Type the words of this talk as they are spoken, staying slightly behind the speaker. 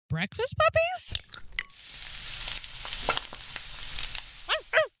breakfast puppies?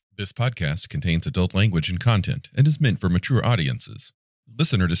 This podcast contains adult language and content and is meant for mature audiences.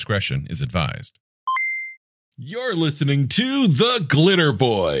 Listener discretion is advised. You're listening to the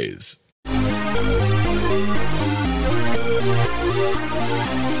Glitterbois.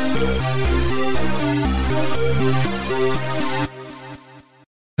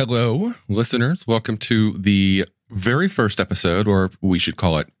 Hello, listeners. Welcome to the very first episode, or we should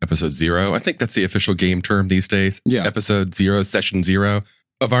call it episode 0. I think that's the official game term these days. Yeah. Episode 0, session 0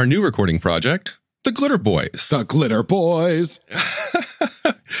 of our new recording project, the Glitterbois. The Glitterbois.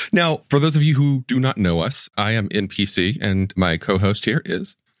 Now, for those of you who do not know us, I am NPC, and my co-host here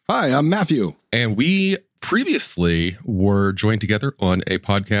is... Hi, I'm Matthew. And we previously were joined together on a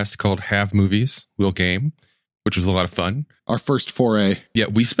podcast called Have Movies, Will Game, which was a lot of fun. Our first foray. Yeah,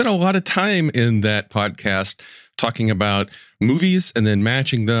 we spent a lot of time in that podcast talking about movies and then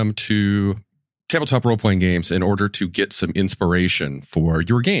matching them to tabletop role-playing games in order to get some inspiration for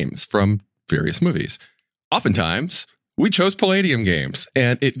your games from various movies. Oftentimes, we chose Palladium games,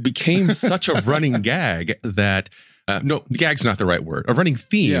 and it became such a running gag that, no, gag's not the right word, a running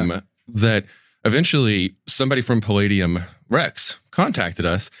theme that eventually somebody from Palladium Rex contacted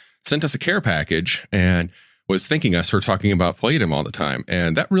us, sent us a care package, and was thanking us for talking about Palladium all the time.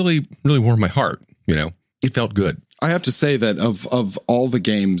 And that really, really warmed my heart. You know, it felt good. I have to say that of all the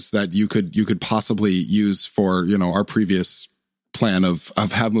games that you could possibly use for, you know, our previous plan of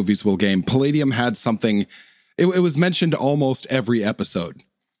Have Movies Will Game, Palladium had something. It was mentioned almost every episode.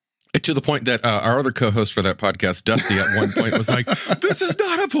 To the point that our other co-host for that podcast, Dusty, at one point was like, this is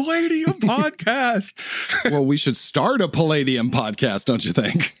not a Palladium podcast. Well, we should start a Palladium podcast, don't you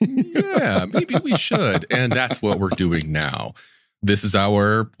think? Yeah, maybe we should. And that's what we're doing now. This is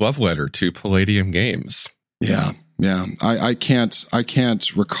our love letter to Palladium games. Yeah. I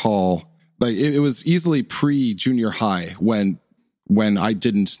can't recall. Like it was easily pre-junior high when I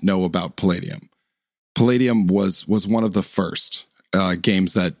didn't know about Palladium. Palladium was one of the first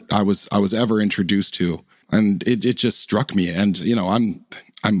games that I was ever introduced to, and it just struck me. And you know,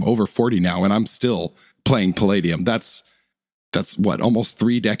 I'm over 40 now, and I'm still playing Palladium. That's what, almost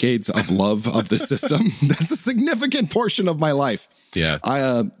 3 decades of love of the system. That's a significant portion of my life. Yeah,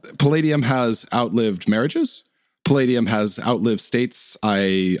 Palladium has outlived marriages. Palladium has outlived states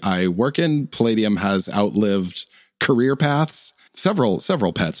I work in. Palladium has outlived career paths. Several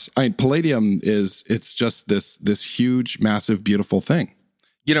pets. I mean, Palladium it's just this huge, massive, beautiful thing.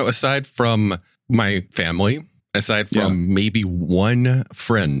 You know, aside from my family, aside from maybe one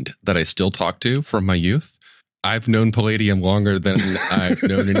friend that I still talk to from my youth, I've known Palladium longer than I've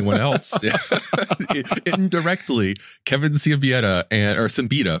known anyone else. Indirectly, Kevin Siembieda or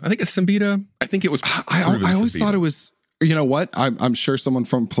Siembieda. I think it's Siembieda. I think it was. I always thought it was. You know what? I'm sure someone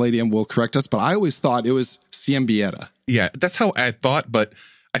from Palladium will correct us, but I always thought it was Siembieda. Yeah, that's how I thought, but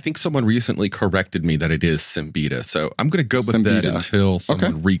I think someone recently corrected me that it is Siembieda. So I'm going to go with that until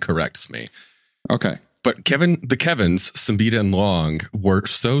someone recorrects me. Okay. But the Kevins, Siembieda and Long, were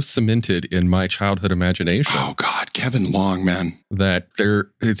so cemented in my childhood imagination. Oh, God, Kevin Long, man. That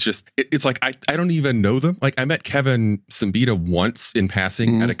it's like I don't even know them. Like I met Kevin Siembieda once in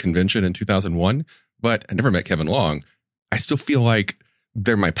passing at a convention in 2001, but I never met Kevin Long. I still feel like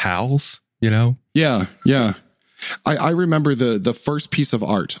they're my pals, you know? Yeah. I remember the first piece of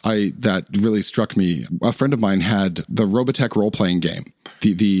art that really struck me. A friend of mine had the Robotech role-playing game,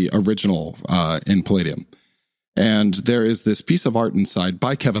 the original in Palladium. And there is this piece of art inside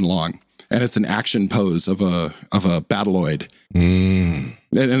by Kevin Long, and it's an action pose of a Battloid. And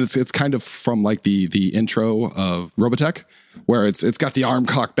it's kind of from like the intro of Robotech, where it's got the arm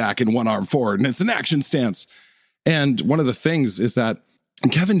cocked back and one arm forward, and it's an action stance. And one of the things is that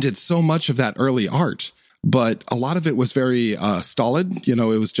Kevin did so much of that early art, but a lot of it was very stolid. You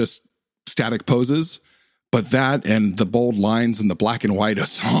know, it was just static poses. But that and the bold lines and the black and white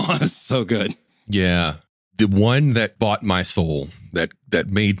is so good. Yeah. The one that bought my soul,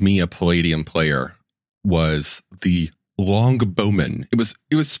 that made me a Palladium player, was the Longbowman.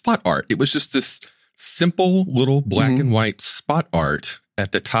 It was spot art. It was just this simple little black and white spot art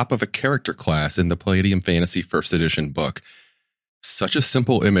at the top of a character class in the Palladium Fantasy First Edition book. Such a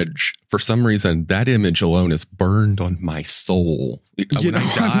simple image. For some reason, that image alone is burned on my soul. When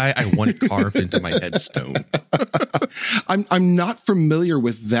I die, I want it carved into my headstone. I'm not familiar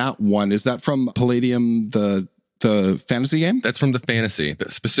with that one. Is that from Palladium, the fantasy game? That's from the fantasy,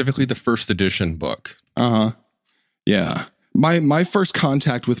 specifically the First Edition book. Yeah. My first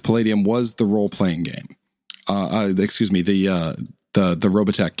contact with Palladium was the role-playing game. The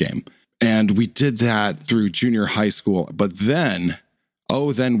Robotech game. And we did that through junior high school. But then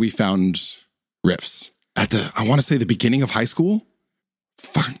then we found Rifts at I want to say the beginning of high school.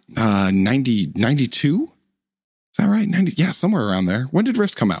 92? Is that right? 90? Yeah, somewhere around there. When did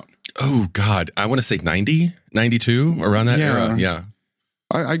Rifts come out? Oh, God. I want to say 90, 92, around that era. Yeah.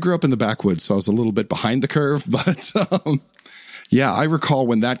 I grew up in the backwoods, so I was a little bit behind the curve. But yeah, I recall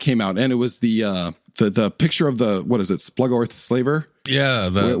when that came out. And it was the picture of the, what is it, Splugorth Slaver? Yeah,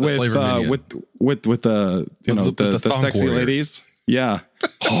 the slaver minion. with the, the sexy warriors. ladies. Yeah.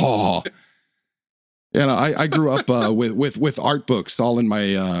 Oh. I grew up with art books all in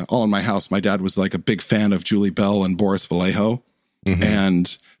my house. My dad was like a big fan of Julie Bell and Boris Vallejo. Mm-hmm.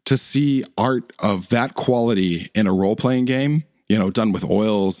 And to see art of that quality in a role-playing game, done with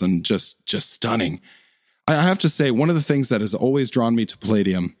oils and just stunning. I have to say, one of the things that has always drawn me to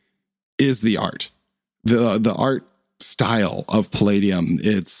Palladium is the art. The art style of Palladium,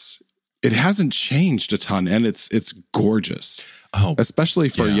 it hasn't changed a ton, and it's gorgeous. Oh, especially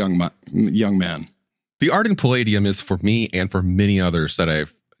for a young man. The art in Palladium is, for me and for many others that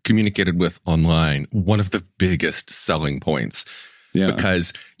I've communicated with online, one of the biggest selling points. Yeah.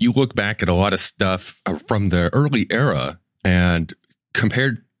 Because you look back at a lot of stuff from the early era, and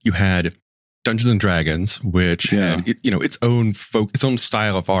compared, you had Dungeons and Dragons, which had its own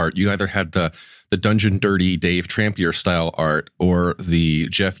style of art. You either had the Dungeon Dirty Dave Trampier style art, or the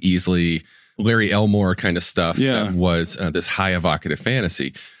Jeff Easley, Larry Elmore kind of stuff that was this high evocative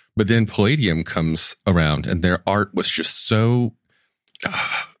fantasy. But then Palladium comes around, and their art was just so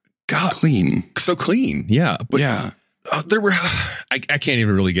clean. So clean. Yeah. But there were, I can't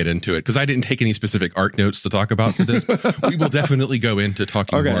even really get into it because I didn't take any specific art notes to talk about for this. We will definitely go into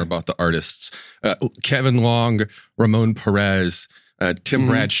talking more about the artists. Kevin Long, Ramon Perez, Tim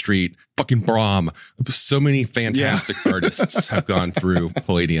Bradstreet, fucking Brahm. So many fantastic artists have gone through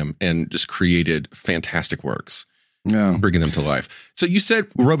Palladium and just created fantastic works. Yeah, bringing them to life. So you said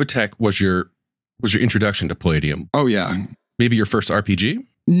Robotech was your introduction to Palladium. Oh yeah, maybe your first RPG.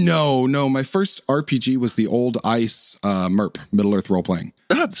 No. My first RPG was the old ICE MERP, Middle Earth Role Playing.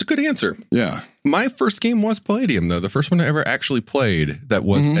 That's a good answer. Yeah. My first game was Palladium, though. The first one I ever actually played that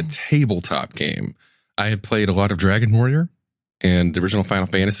was a tabletop game. I had played a lot of Dragon Warrior and the original Final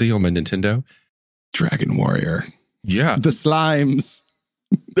Fantasy on my Nintendo. Dragon Warrior. Yeah. The slimes.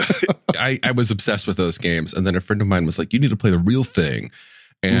 I was obsessed with those games. And then a friend of mine was like, you need to play the real thing.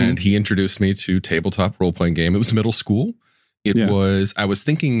 And he introduced me to tabletop role-playing game. It was middle school. It was, I was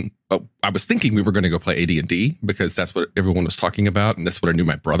thinking we were going to go play AD&D because that's what everyone was talking about. And that's what I knew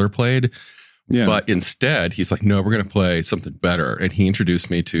my brother played. Yeah. But instead, he's like, no, we're going to play something better. And he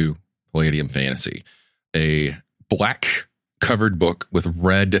introduced me to Palladium Fantasy, a black covered book with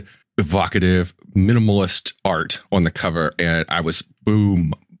red, evocative, minimalist art on the cover. And I was,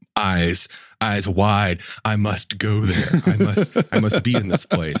 boom, eyes wide. I must go there. I must be in this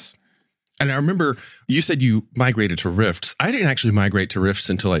place. And I remember you said you migrated to Rifts. I didn't actually migrate to Rifts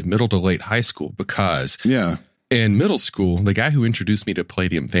until like middle to late high school because in middle school, the guy who introduced me to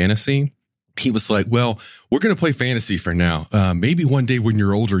Palladium Fantasy, he was like, well, we're going to play fantasy for now. Maybe one day when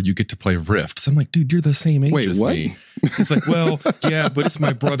you're older, you get to play Rifts. I'm like, dude, you're the same age as me. He's like, well, yeah, but it's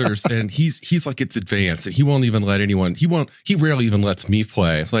my brother's. And he's like, it's advanced. And he won't even let anyone, he rarely even lets me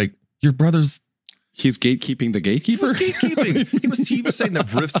play. It's like, your brother's. He's gatekeeping the gatekeeper? He was saying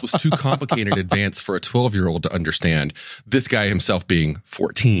that Rifts was too complicated and advanced for a 12-year-old to understand. This guy himself being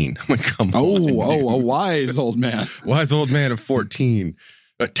 14. I'm like, come on. A wise old man. Wise old man of 14.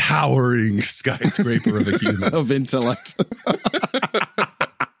 A towering skyscraper of a human. Of intellect.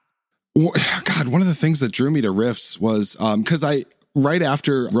 God, one of the things that drew me to Rifts was because right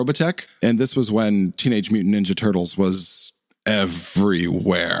after Robotech, and this was when Teenage Mutant Ninja Turtles was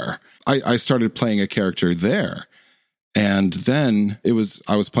everywhere. I started playing a character there. And then I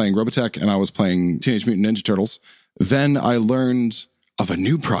was playing Robotech and I was playing Teenage Mutant Ninja Turtles. Then I learned of a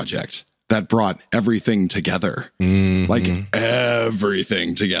new project that brought everything together, like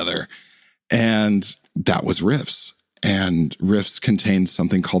everything together. And that was Rifts. And Rifts contained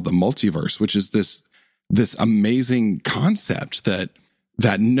something called the multiverse, which is this amazing concept that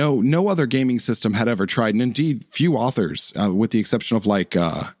no other gaming system had ever tried. And indeed, few authors, with the exception of like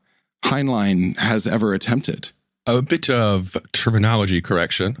Heinlein, has ever attempted. A bit of terminology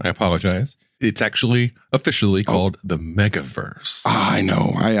correction. I apologize. It's actually officially called the Megaverse. I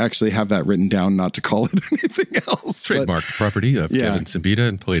know. I actually have that written down not to call it anything else. Trademarked property of Kevin Siembieda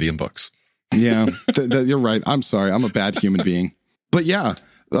and Palladium Books. Yeah, you're right. I'm sorry. I'm a bad human being. But yeah,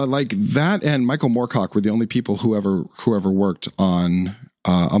 like that and Michael Moorcock were the only people who ever worked on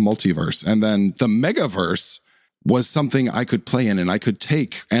a multiverse. And then the Megaverse was something I could play in, and I could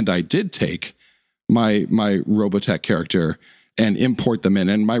take, and I did take my Robotech character and import them in.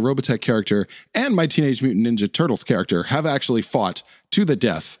 And my Robotech character and my Teenage Mutant Ninja Turtles character have actually fought to the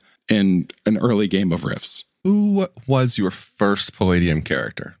death in an early game of Rifts. Who was your first Palladium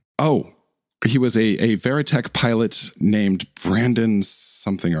character? Oh, he was a Veritech pilot named Brandon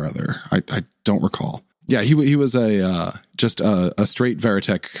something or other. I don't recall. Yeah, he was just a straight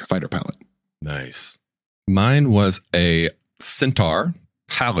Veritech fighter pilot. Nice. Mine was a Centaur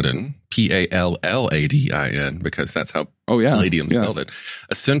Paladin, Palladin, because that's how Palladium spelled it.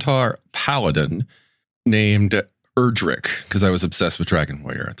 A Centaur Paladin named Erdrick, because I was obsessed with Dragon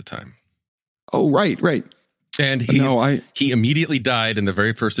Warrior at the time. Oh, right. And he immediately died in the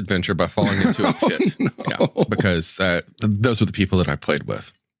very first adventure by falling into a pit. Yeah, because those were the people that I played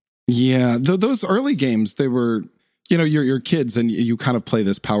with. Yeah, those early games, they were, you're kids and you kind of play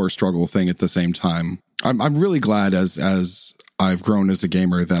this power struggle thing at the same time. I'm really glad as I've grown as a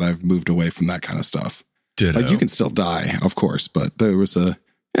gamer that I've moved away from that kind of stuff. Ditto. Like, you can still die, of course, but there was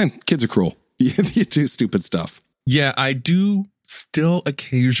kids are cruel. You do stupid stuff. Yeah, I do still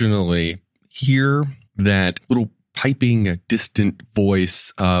occasionally hear that little piping, distant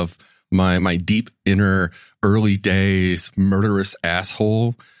voice of my deep inner early days murderous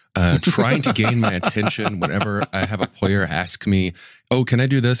asshole trying to gain my attention whenever I have a player ask me, oh, can I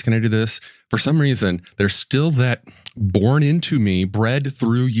do this? Can I do this? For some reason, there's still that born into me, bred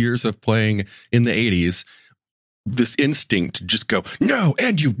through years of playing in the 80s, this instinct to just go, no,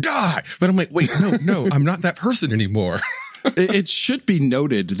 and you die. But I'm like, wait, no, I'm not that person anymore. It should be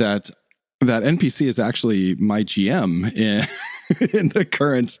noted that NPC is actually my GM in the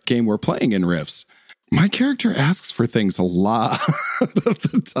current game we're playing in Rifts. My character asks for things a lot of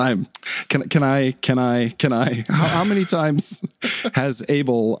the time. Can I? How many times has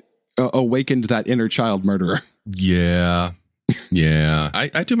Abel awakened that inner child murderer? Yeah.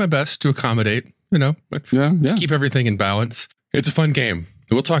 I do my best to accommodate, to keep everything in balance. It's a fun game.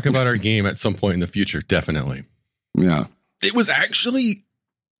 We'll talk about our game at some point in the future. Definitely. Yeah. It was actually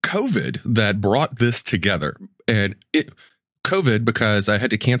COVID that brought this together, and COVID, because I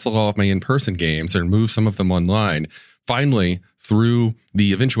had to cancel all of my in-person games and move some of them online. Finally, through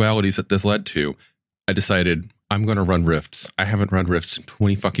the eventualities that this led to, I decided I'm going to run Rifts. I haven't run Rifts in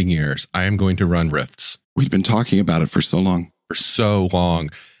 20 fucking years. I am going to run Rifts. We've been talking about it for so long.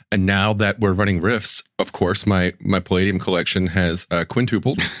 And now that we're running Rifts, of course, my Palladium collection has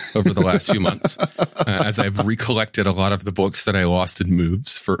quintupled over the last few months as I've recollected a lot of the books that I lost in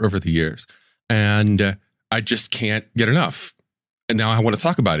moves for over the years. And I just can't get enough. And now I want to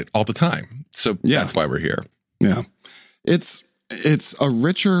talk about it all the time. So that's why we're here. Yeah. It's a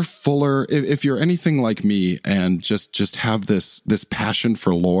richer, fuller, if you're anything like me and just have this passion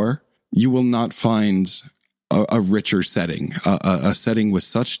for lore, you will not find a richer setting, a setting with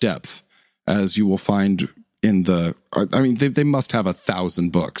such depth as you will find in they must have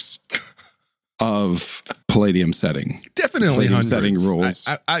 1,000 books of Palladium setting. Definitely Palladium hundreds. setting rules.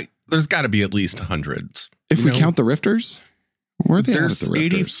 There's got to be at least hundreds. If we count the Rifters, where are they at the Rifters?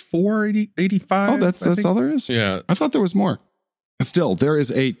 84, 85. Oh, that's all there is? Yeah. I thought there was more. Still, there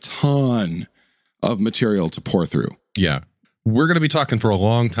is a ton of material to pour through. Yeah. We're going to be talking for a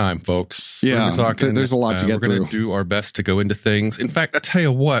long time, folks. Yeah, there's a lot to get through. We're going to do our best to go into things. In fact, I'll tell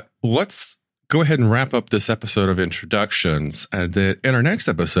you what, let's go ahead and wrap up this episode of introductions. And then in our next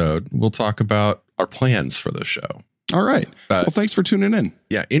episode, we'll talk about our plans for the show. All right. Well, thanks for tuning in.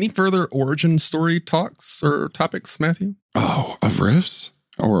 Yeah. Any further origin story talks or topics, Matthew? Oh, of Rifts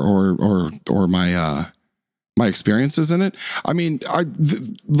or my experiences in it. I mean,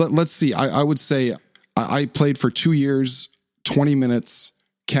 let's see. I would say I played for 2 years, 20 minutes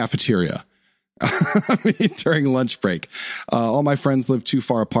cafeteria. I mean, during lunch break. All my friends lived too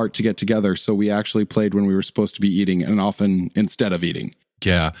far apart to get together, so we actually played when we were supposed to be eating, and often instead of eating.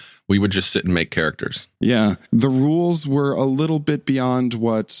 Yeah, we would just sit and make characters. Yeah, the rules were a little bit beyond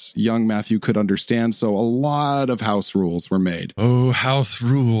what young Matthew could understand, so a lot of house rules were made. Oh, house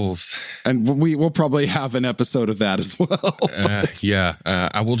rules. And we'll probably have an episode of that as well.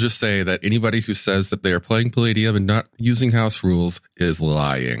 I will just say that anybody who says that they are playing Palladium and not using house rules is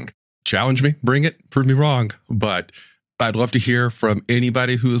lying. Challenge me, bring it, prove me wrong. But I'd love to hear from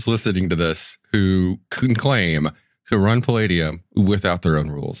anybody who is listening to this who can claim to run Palladium without their own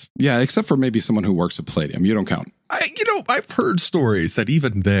rules. Yeah, except for maybe someone who works at Palladium. You don't count. I've heard stories that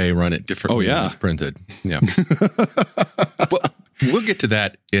even they run it differently than it's printed. Yeah. But we'll get to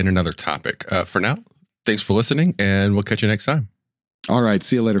that in another topic. For now, thanks for listening, and we'll catch you next time. All right.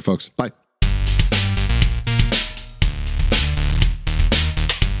 See you later, folks. Bye.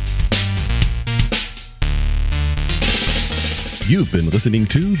 You've been listening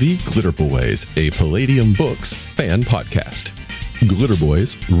to The Glitterbois, a Palladium Books fan podcast.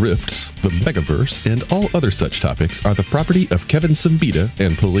 Glitterbois, Rifts, the Megaverse, and all other such topics are the property of Kevin Siembieda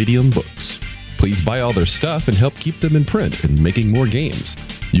and Palladium Books. Please buy all their stuff and help keep them in print and making more games.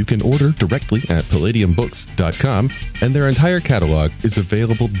 You can order directly at palladiumbooks.com, and their entire catalog is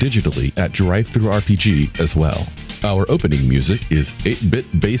available digitally at Drive-Thru RPG as well. Our opening music is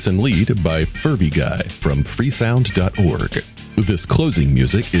 8-Bit Bass and Lead by Furby Guy from freesound.org. This closing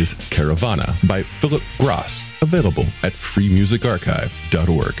music is Caravana by Philip Gross, available at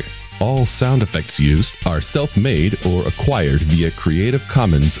freemusicarchive.org. All sound effects used are self-made or acquired via Creative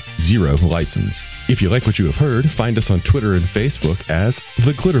Commons Zero license. If you like what you have heard, find us on Twitter and Facebook as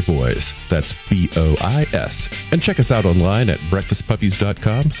The Glitterbois. That's BOIS. And check us out online at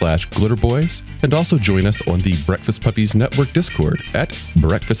breakfastpuppies.com/glitterboys. And also join us on the Breakfast Puppies Network Discord at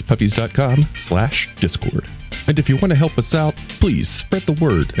breakfastpuppies.com/discord. And if you want to help us out, please spread the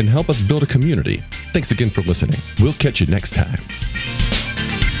word and help us build a community. Thanks again for listening. We'll catch you next time.